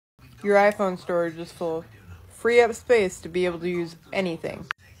your iPhone storage is full. Free up space to be able to use anything.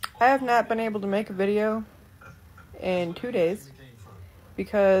 I have not been able to make a video in 2 days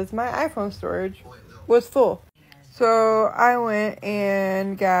because my iPhone storage was full. So I went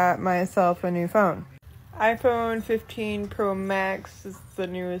and got myself a new phone. iPhone 15 Pro Max is the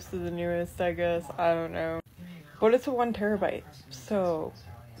newest of the newest, I guess. I don't know. But it's a 1 terabyte, so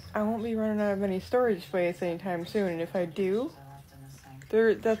I won't be running out of any storage space anytime soon. And if I do,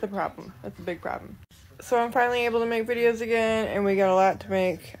 that's a problem. That's a big problem. So I'm finally able to make videos again, and we got a lot to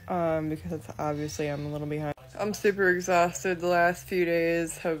make because obviously I'm a little behind. I'm super exhausted. The last few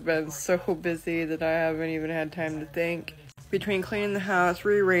days have been so busy that I haven't even had time to think. Between cleaning the house,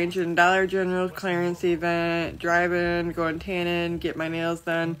 rearranging, Dollar General clearance event, driving, going tanning, get my nails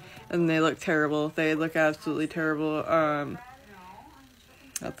done, and they look terrible. They look absolutely terrible.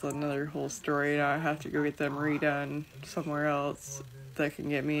 That's another whole story. Now I have to go get them redone somewhere else that can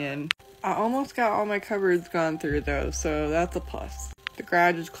get me in. I almost got all my cupboards gone through though, so that's a plus. The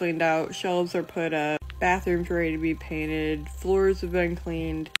garage is cleaned out, shelves are put up, bathrooms ready to be painted, floors have been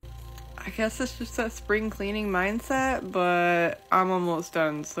cleaned. I guess it's just that spring cleaning mindset, but I'm almost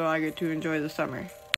done, so I get to enjoy the summer.